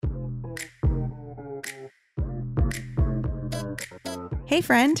Hey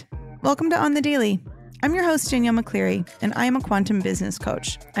friend, welcome to On the Daily. I'm your host, Danielle McCleary, and I am a quantum business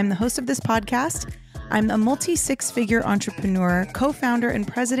coach. I'm the host of this podcast. I'm a multi-six-figure entrepreneur, co-founder and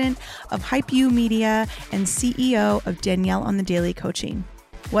president of HypeU Media, and CEO of Danielle on the Daily Coaching.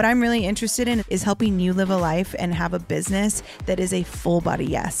 What I'm really interested in is helping you live a life and have a business that is a full body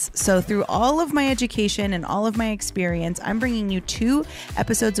yes. So through all of my education and all of my experience, I'm bringing you 2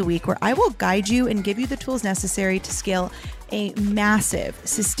 episodes a week where I will guide you and give you the tools necessary to scale a massive,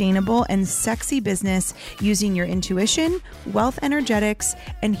 sustainable, and sexy business using your intuition, wealth energetics,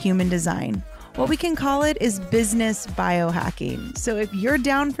 and human design. What we can call it is business biohacking. So if you're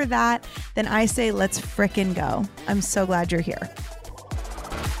down for that, then I say let's frickin' go. I'm so glad you're here.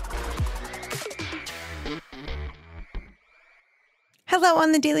 Hello,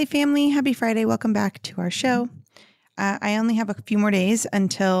 On the Daily family. Happy Friday. Welcome back to our show. I only have a few more days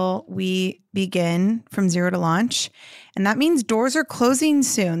until we begin From Zero to Launch. And that means doors are closing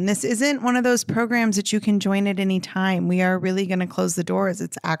soon. This isn't one of those programs that you can join at any time. We are really going to close the doors.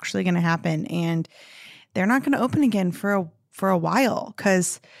 It's actually going to happen. And they're not going to open again for a while,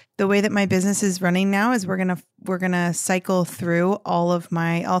 because the way that my business is running now is we're going to cycle through all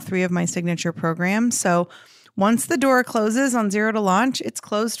 3 of my signature programs. So once the door closes on Zero to Launch, it's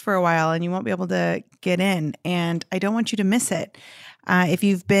closed for a while and you won't be able to get in. And I don't want you to miss it. If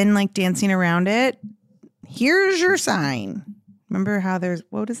you've been like dancing around it, here's your sign. Remember how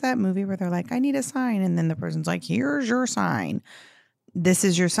what is that movie where they're like, I need a sign. And then the person's like, here's your sign. This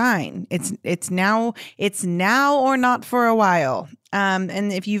is your sign. It's now or not for a while.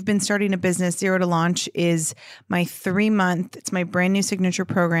 And if you've been starting a business, Zero to Launch is my 3-month, it's my brand new signature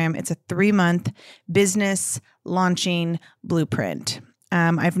program. It's a 3-month business launching blueprint.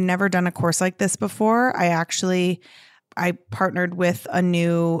 I've never done a course like this before. I partnered with a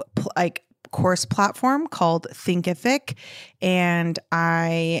new course platform called Thinkific, and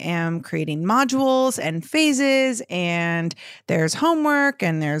I am creating modules and phases, and there's homework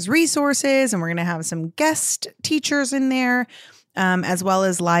and there's resources, and we're going to have some guest teachers in there, as well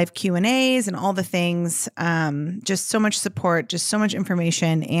as live Q&As and all the things. Just so much support, just so much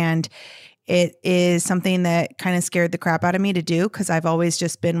information. And it is something that kind of scared the crap out of me to do, because I've always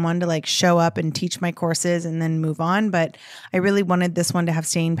just been one to like show up and teach my courses and then move on. But I really wanted this one to have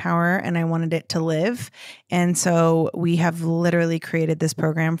staying power, and I wanted it to live. And so we have literally created this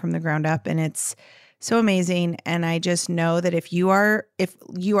program from the ground up, and it's so amazing. And I just know that if you are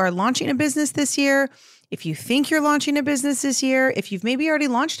launching a business this year, if you think you're launching a business this year, if you've maybe already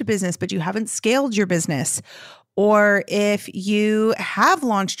launched a business, but you haven't scaled your business, or if you have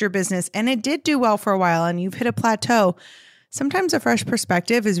launched your business and it did do well for a while and you've hit a plateau, sometimes a fresh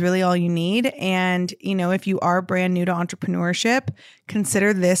perspective is really all you need. And, if you are brand new to entrepreneurship,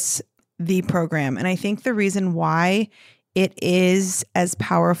 consider this the program. And I think the reason why it is as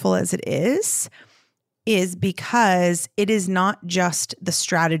powerful as it is because it is not just the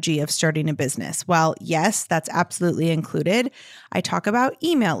strategy of starting a business. While yes, that's absolutely included. I talk about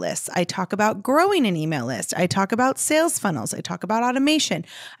email lists. I talk about growing an email list. I talk about sales funnels. I talk about automation.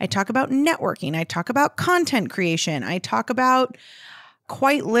 I talk about networking. I talk about content creation. I talk about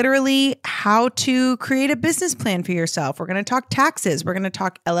quite literally how to create a business plan for yourself. We're going to talk taxes. We're going to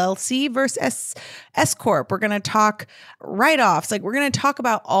talk LLC versus S Corp. We're going to talk write-offs. We're going to talk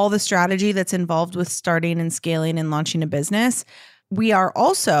about all the strategy that's involved with starting and scaling and launching a business. We are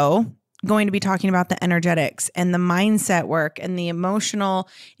also going to be talking about the energetics and the mindset work and the emotional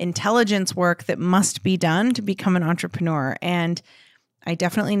intelligence work that must be done to become an entrepreneur. And I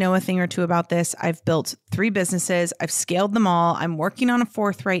definitely know a thing or two about this. I've built 3 businesses. I've scaled them all. I'm working on a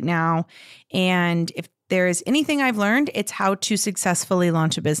 4th right now. And if there is anything I've learned, it's how to successfully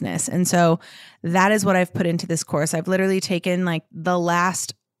launch a business. And so that is what I've put into this course. I've literally taken the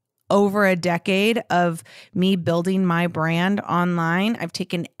last over a decade of me building my brand online. I've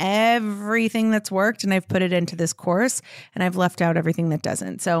taken everything that's worked and I've put it into this course, and I've left out everything that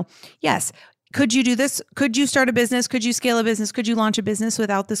doesn't. So yes, could you do this? Could you start a business? Could you scale a business? Could you launch a business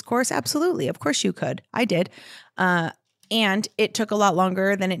without this course? Absolutely. Of course you could. I did. And it took a lot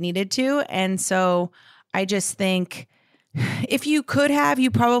longer than it needed to. And so I just think if you could have,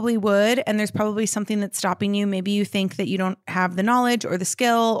 you probably would. And there's probably something that's stopping you. Maybe you think that you don't have the knowledge or the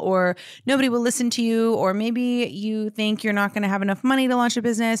skill, or nobody will listen to you. Or maybe you think you're not going to have enough money to launch a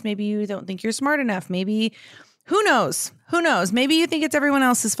business. Maybe you don't think you're smart enough. Maybe who knows? Who knows? Maybe you think it's everyone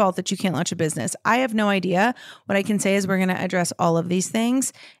else's fault that you can't launch a business. I have no idea. What I can say is we're going to address all of these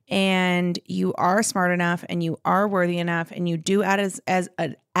things, and you are smart enough and you are worthy enough and you do add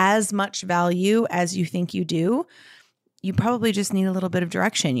as much value as you think you do. you probably just need a little bit of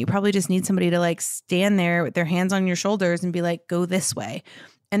direction. You probably just need somebody to like stand there with their hands on your shoulders and be like, go this way.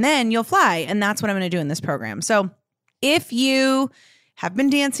 And then you'll fly. And that's what I'm going to do in this program. So if you have been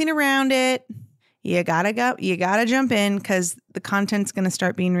dancing around it, you gotta jump in, because the content's going to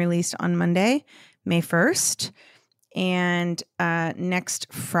start being released on Monday, May 1st. And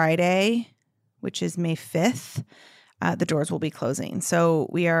next Friday, which is May 5th, the doors will be closing. So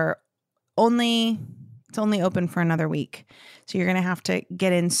it's only open for another week. So you're going to have to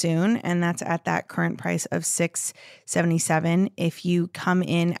get in soon. And that's at that current price of $677. If you come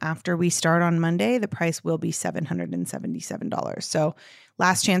in after we start on Monday, the price will be $777. So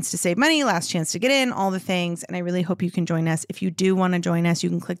last chance to save money, last chance to get in, all the things. And I really hope you can join us. If you do want to join us, you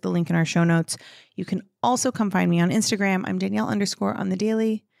can click the link in our show notes. You can also come find me on Instagram. I'm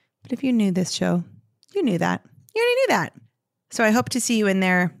Danielle_on_the_daily. But if you knew this show, you knew that. You already knew that. So I hope to see you in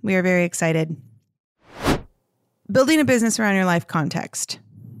there. We are very excited. Building a business around your life context.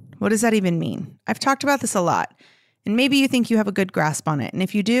 What does that even mean? I've talked about this a lot, and maybe you think you have a good grasp on it. And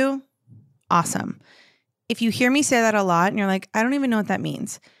if you do, awesome. If you hear me say that a lot and you're like, I don't even know what that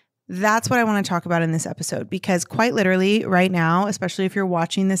means, that's what I want to talk about in this episode. Because quite literally right now, especially if you're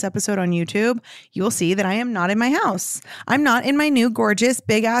watching this episode on YouTube, you'll see that I am not in my house. I'm not in my new gorgeous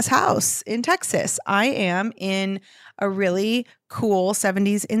big ass house in Texas. I am in a really cool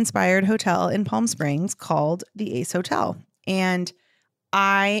 70s inspired hotel in Palm Springs called the Ace Hotel. And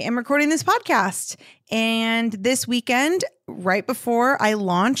I am recording this podcast. And this weekend, right before I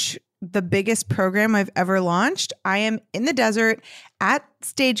launch the biggest program I've ever launched, I am in the desert at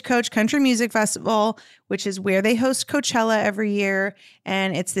Stagecoach Country Music Festival, which is where they host Coachella every year.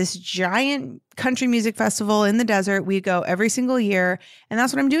 And it's this giant country music festival in the desert. We go every single year. And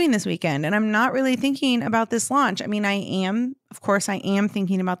that's what I'm doing this weekend. And I'm not really thinking about this launch. I mean, I am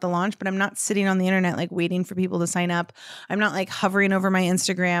thinking about the launch, but I'm not sitting on the internet like waiting for people to sign up. I'm not like hovering over my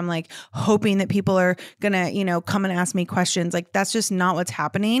Instagram, like hoping that people are going to, come and ask me questions. Like that's just not what's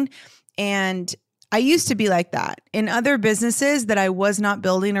happening. And I used to be like that. In other businesses that I was not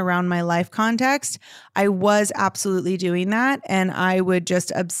building around my life context, I was absolutely doing that. And I would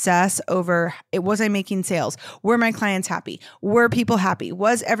just obsess over, was I making sales? Were my clients happy? Were people happy?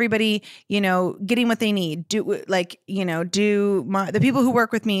 Was everybody, getting what they need? The people who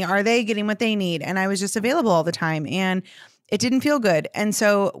work with me, are they getting what they need? And I was just available all the time. And it didn't feel good. And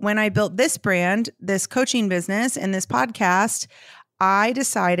so when I built this brand, this coaching business, and this podcast, I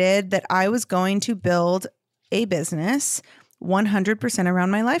decided that I was going to build a business 100%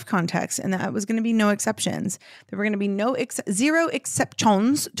 around my life context, and that was going to be no exceptions. There were going to be zero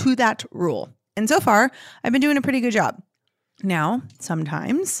exceptions to that rule. And so far, I've been doing a pretty good job. Now,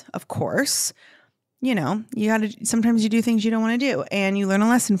 sometimes, of course, sometimes you do things you don't want to do, and you learn a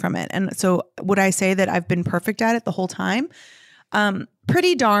lesson from it. And so would I say that I've been perfect at it the whole time?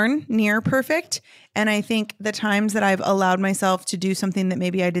 Pretty darn near perfect. And I think the times that I've allowed myself to do something that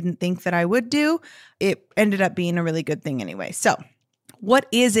maybe I didn't think that I would do, it ended up being a really good thing anyway. So what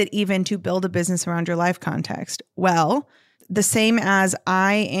is it even to build a business around your life context? Well, the same as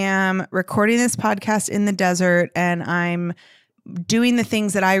I am recording this podcast in the desert and I'm doing the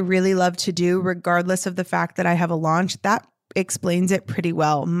things that I really love to do, regardless of the fact that I have a launch, that explains it pretty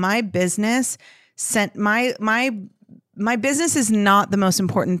well. My business my business is not the most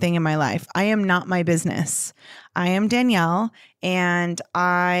important thing in my life. I am not my business. I am Danielle, and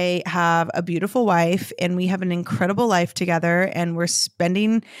I have a beautiful wife, and we have an incredible life together, and we're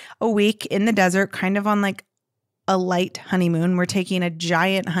spending a week in the desert, kind of on like a light honeymoon. We're taking a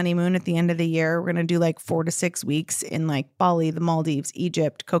giant honeymoon at the end of the year. We're going to do like 4 to 6 weeks in like Bali, the Maldives,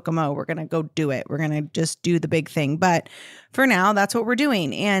 Egypt, Kokomo. We're going to go do it. We're going to just do the big thing. But for now, that's what we're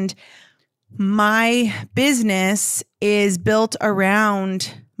doing. And my business is built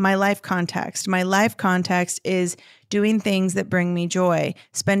around my life context. My life context is doing things that bring me joy,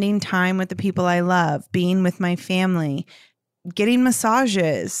 spending time with the people I love, being with my family, getting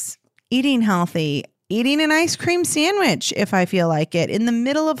massages, eating healthy, eating an ice cream sandwich if I feel like it in the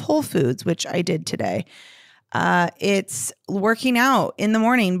middle of Whole Foods, which I did today. It's working out in the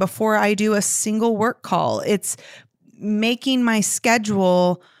morning before I do a single work call. It's making my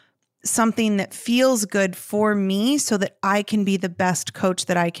schedule something that feels good for me so that I can be the best coach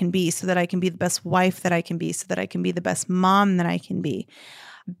that I can be, so that I can be the best wife that I can be, so that I can be the best mom that I can be.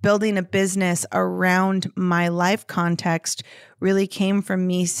 Building a business around my life context really came from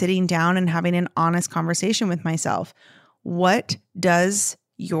me sitting down and having an honest conversation with myself. What does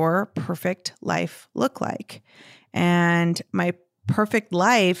your perfect life look like? And my perfect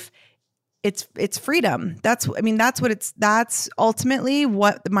life it's freedom. That's ultimately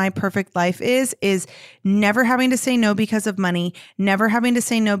what my perfect life is never having to say no because of money, never having to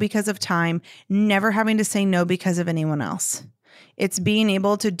say no because of time, never having to say no because of anyone else. It's being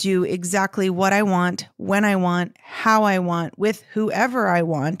able to do exactly what I want, when I want, how I want, with whoever I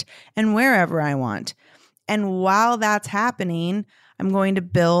want, and wherever I want. And while that's happening, I'm going to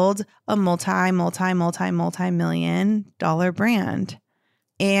build a multi-million dollar brand.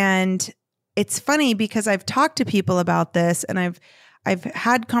 And it's funny because I've talked to people about this, and I've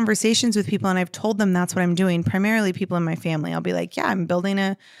had conversations with people, and I've told them that's what I'm doing, primarily people in my family. I'll be like, yeah, I'm building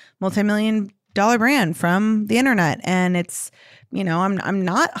a multi-million dollar brand from the internet. And it's, I'm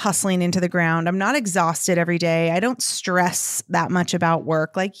not hustling into the ground. I'm not exhausted every day. I don't stress that much about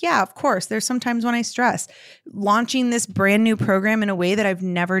work. Like, yeah, of course, there's sometimes when I stress. Launching this brand new program in a way that I've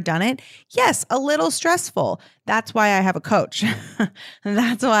never done it. Yes, a little stressful. That's why I have a coach.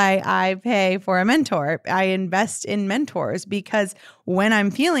 That's why I pay for a mentor. I invest in mentors because when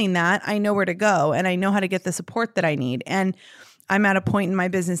I'm feeling that, I know where to go and I know how to get the support that I need. And I'm at a point in my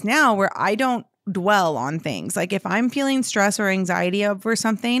business now where I don't dwell on things. Like if I'm feeling stress or anxiety over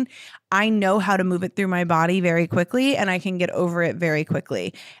something, I know how to move it through my body very quickly and I can get over it very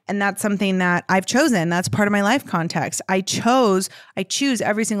quickly. And that's something that I've chosen. That's part of my life context. I choose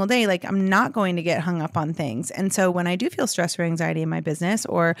every single day. Like I'm not going to get hung up on things. And so when I do feel stress or anxiety in my business,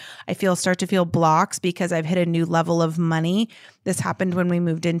 or I start to feel blocks because I've hit a new level of money, this happened when we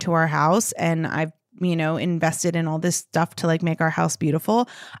moved into our house and I've invested in all this stuff to like make our house beautiful.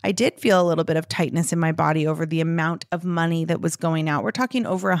 I did feel a little bit of tightness in my body over the amount of money that was going out. We're talking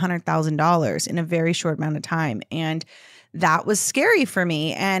over $100,000 in a very short amount of time. And that was scary for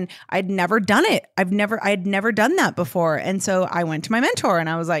me. And I'd never done it. I had never done that before. And so I went to my mentor and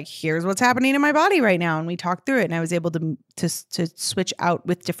I was like, here's what's happening in my body right now. And we talked through it and I was able to switch out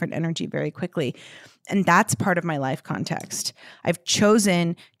with different energy very quickly. And that's part of my life context. I've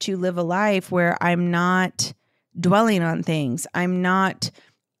chosen to live a life where I'm not dwelling on things. I'm not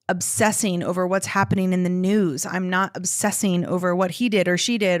obsessing over what's happening in the news. I'm not obsessing over what he did or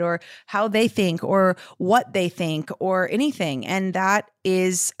she did or how they think or what they think or anything. And that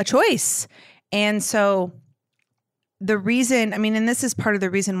is a choice. And so the reason, and this is part of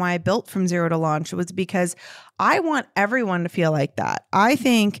the reason why I built From Zero to Launch, was because I want everyone to feel like that. I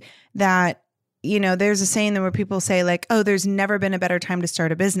think that there's a saying where people say like, oh, there's never been a better time to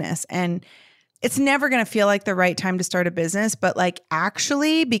start a business. And it's never going to feel like the right time to start a business. But like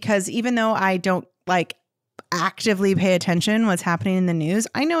actually, because even though I don't like actively pay attention what's happening in the news,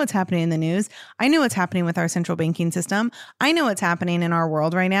 I know what's happening in the news. I know what's happening with our central banking system. I know what's happening in our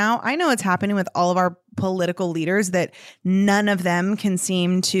world right now. I know what's happening with all of our political leaders, that none of them can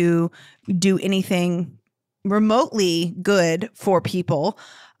seem to do anything remotely good for people.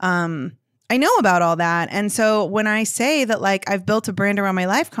 I know about all that. And so when I say that like I've built a brand around my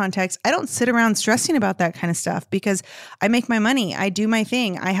life context, I don't sit around stressing about that kind of stuff because I make my money. I do my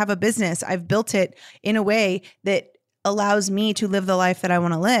thing. I have a business. I've built it in a way that allows me to live the life that I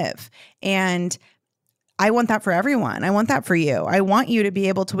want to live. And I want that for everyone. I want that for you. I want you to be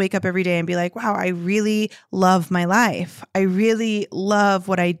able to wake up every day and be like, wow, I really love my life. I really love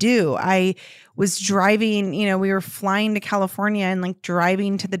what I do. I was driving, we were flying to California and like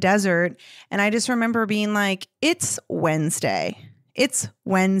driving to the desert. And I just remember being like, it's Wednesday.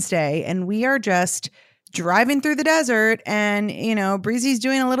 And we are just driving through the desert and, Breezy's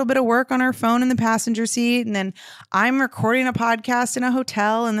doing a little bit of work on her phone in the passenger seat. And then I'm recording a podcast in a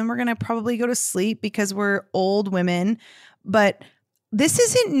hotel. And then we're going to probably go to sleep because we're old women. But this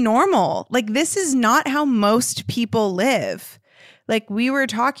isn't normal. Like, this is not how most people live. Like, we were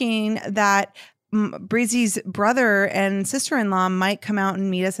talking that Breezy's brother and sister-in-law might come out and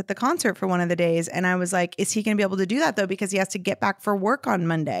meet us at the concert for one of the days. And I was like, is he going to be able to do that though? Because he has to get back for work on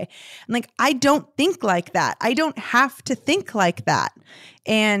Monday. And like, I don't think like that. I don't have to think like that.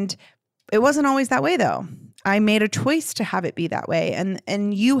 And it wasn't always that way though. I made a choice to have it be that way.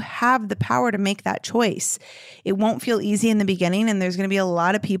 And you have the power to make that choice. It won't feel easy in the beginning. And there's going to be a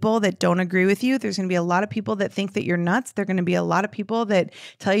lot of people that don't agree with you. There's going to be a lot of people that think that you're nuts. There're going to be a lot of people that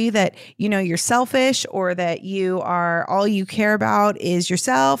tell you that, you're selfish or that all you care about is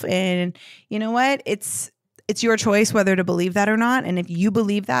yourself. And you know what? It's your choice whether to believe that or not. And if you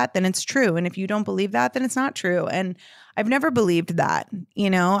believe that, then it's true. And if you don't believe that, then it's not true. And I've never believed that,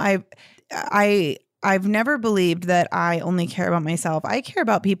 I've never believed that I only care about myself. I care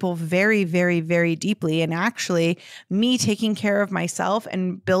about people very, very, very deeply. And actually, me taking care of myself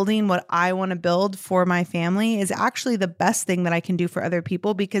and building what I want to build for my family is actually the best thing that I can do for other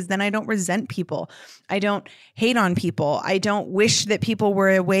people, because then I don't resent people. I don't hate on people. I don't wish that people were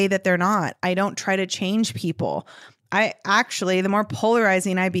a way that they're not. I don't try to change people. I actually, the more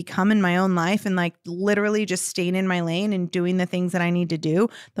polarizing I become in my own life and like literally just staying in my lane and doing the things that I need to do,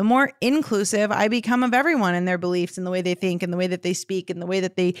 the more inclusive I become of everyone and their beliefs and the way they think and the way that they speak and the way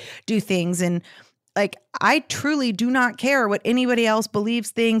that they do things. And like, I truly do not care what anybody else believes,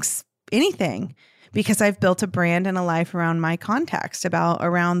 thinks, anything, because I've built a brand and a life around my context,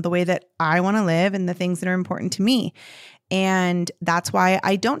 around the way that I want to live and the things that are important to me. And that's why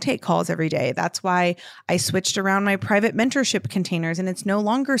I don't take calls every day. That's why I switched around my private mentorship containers, and it's no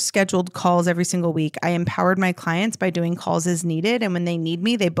longer scheduled calls every single week. I empowered my clients by doing calls as needed. And when they need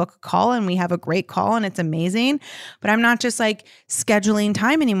me, they book a call and we have a great call and it's amazing. But I'm not just like scheduling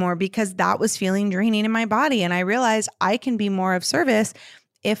time anymore, because that was feeling draining in my body. And I realized I can be more of service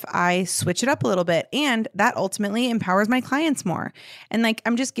if I switch it up a little bit, and that ultimately empowers my clients more. And like,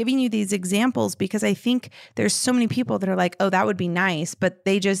 I'm just giving you these examples because I think there's so many people that are like, oh, that would be nice. But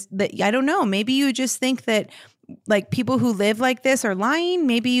I don't know, maybe you just think that like people who live like this are lying.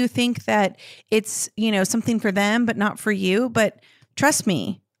 Maybe you think that it's, something for them, but not for you. But trust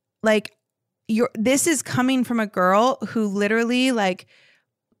me, like this is coming from a girl who literally in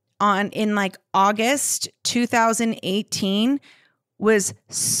August 2018 was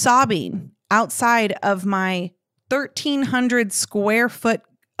sobbing outside of my 1,300 square foot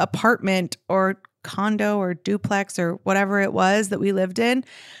apartment or condo or duplex or whatever it was that we lived in,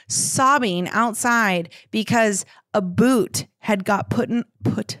 sobbing outside because a boot had got put in.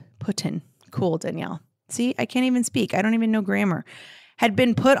 Cool, Danielle. See, I can't even speak. I don't even know grammar. Had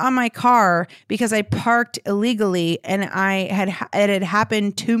been put on my car because I parked illegally, and it had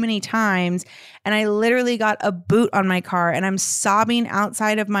happened too many times. And I literally got a boot on my car, and I'm sobbing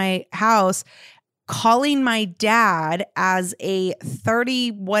outside of my house, calling my dad as a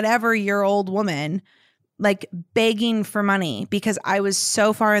 30-whatever-year-old woman, like begging for money because I was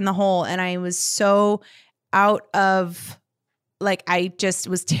so far in the hole and I was so out of, like, I just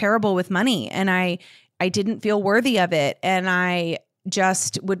was terrible with money, and I didn't feel worthy of it. And I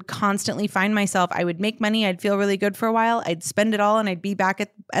just would constantly find myself, I would make money, I'd feel really good for a while, I'd spend it all, and I'd be back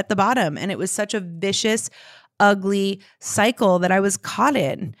at the bottom. And it was such a vicious, ugly cycle that I was caught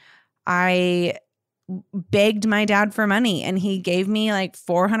in. I begged my dad for money, and he gave me like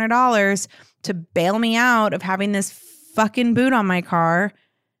 $400 to bail me out of having this fucking boot on my car.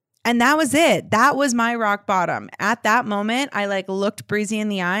 And that was it. That was my rock bottom. At that moment, I looked Breezy in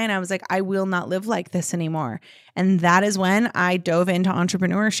the eye and I was like, I will not live like this anymore. And that is when I dove into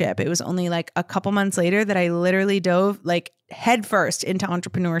entrepreneurship. It was only like a couple months later that I literally dove headfirst into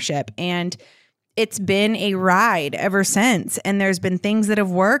entrepreneurship. And it's been a ride ever since. And there's been things that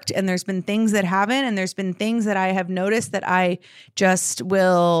have worked, and there's been things that haven't. And there's been things that I have noticed that I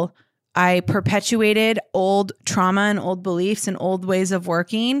perpetuated old trauma and old beliefs and old ways of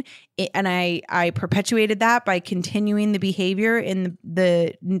working. And I perpetuated that by continuing the behavior in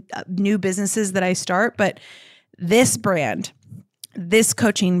the new businesses that I start. But this brand, this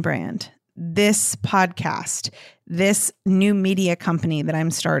coaching brand, this podcast, this new media company that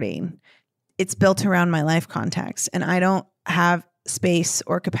I'm starting, it's built around my life context. And I don't have space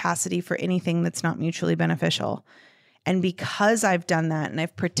or capacity for anything that's not mutually beneficial. And because I've done that and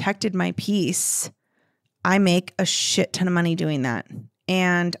I've protected my peace, I make a shit ton of money doing that.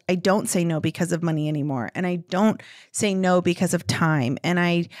 And I don't say no because of money anymore. And I don't say no because of time. And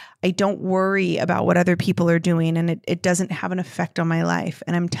I don't worry about what other people are doing. And it doesn't have an effect on my life.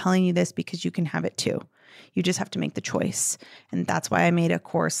 And I'm telling you this because you can have it too. You just have to make the choice. And that's why I made a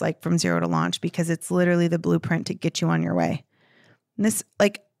course from zero to launch, because it's literally the blueprint to get you on your way. And this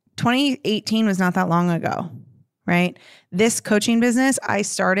 2018 was not that long ago. Right? This coaching business, I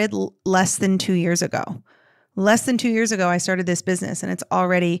started less than 2 years ago. Less than 2 years ago, I started this business, and it's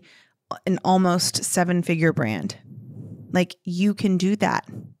already an almost 7-figure brand. You can do that.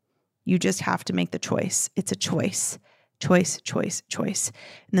 You just have to make the choice. It's a choice. Choice, choice, choice.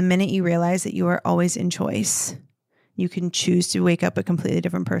 And the minute you realize that you are always in choice, you can choose to wake up a completely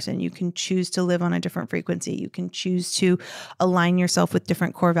different person. You can choose to live on a different frequency. You can choose to align yourself with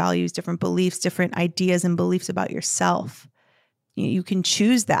different core values, different beliefs, different ideas and beliefs about yourself. You can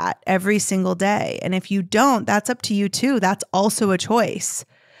choose that every single day. And if you don't, that's up to you too. That's also a choice.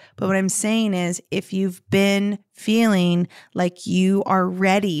 But what I'm saying is, if you've been feeling like you are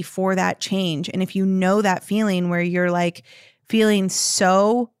ready for that change, and if you know that feeling where you're feeling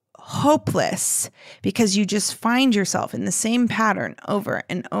so hopeless because you just find yourself in the same pattern over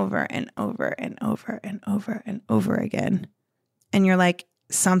and over and over and over and over and over again. And you're like,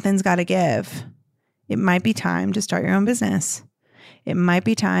 something's got to give. It might be time to start your own business. It might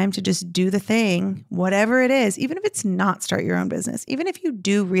be time to just do the thing, whatever it is, even if it's not start your own business, even if you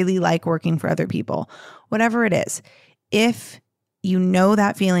do really like working for other people, whatever it is. If you know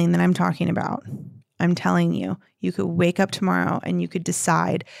that feeling that I'm talking about, I'm telling you, you could wake up tomorrow and you could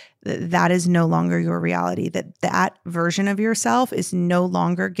decide that that is no longer your reality, that that version of yourself is no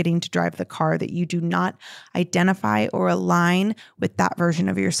longer getting to drive the car, that you do not identify or align with that version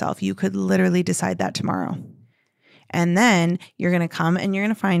of yourself. You could literally decide that tomorrow. And then you're going to come and you're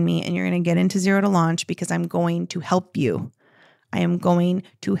going to find me and you're going to get into Zero to Launch because I'm going to help you. I am going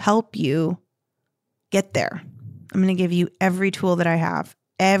to help you get there. I'm going to give you every tool that I have,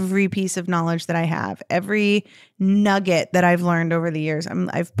 every piece of knowledge that I have, every nugget that I've learned over the years.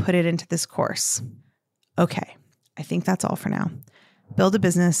 I've put it into this course. Okay, I think that's all for now. Build a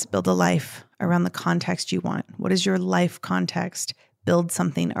business, build a life around the context you want. What is your life context? Build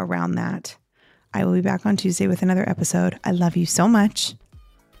something around that. I will be back on Tuesday with another episode. I love you so much.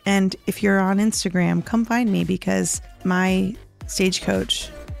 And if you're on Instagram, come find me because my Stagecoach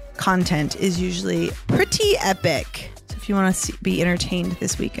content is usually pretty epic. So if you want to be entertained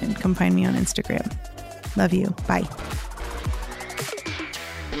this weekend, come find me on Instagram. Love you. Bye.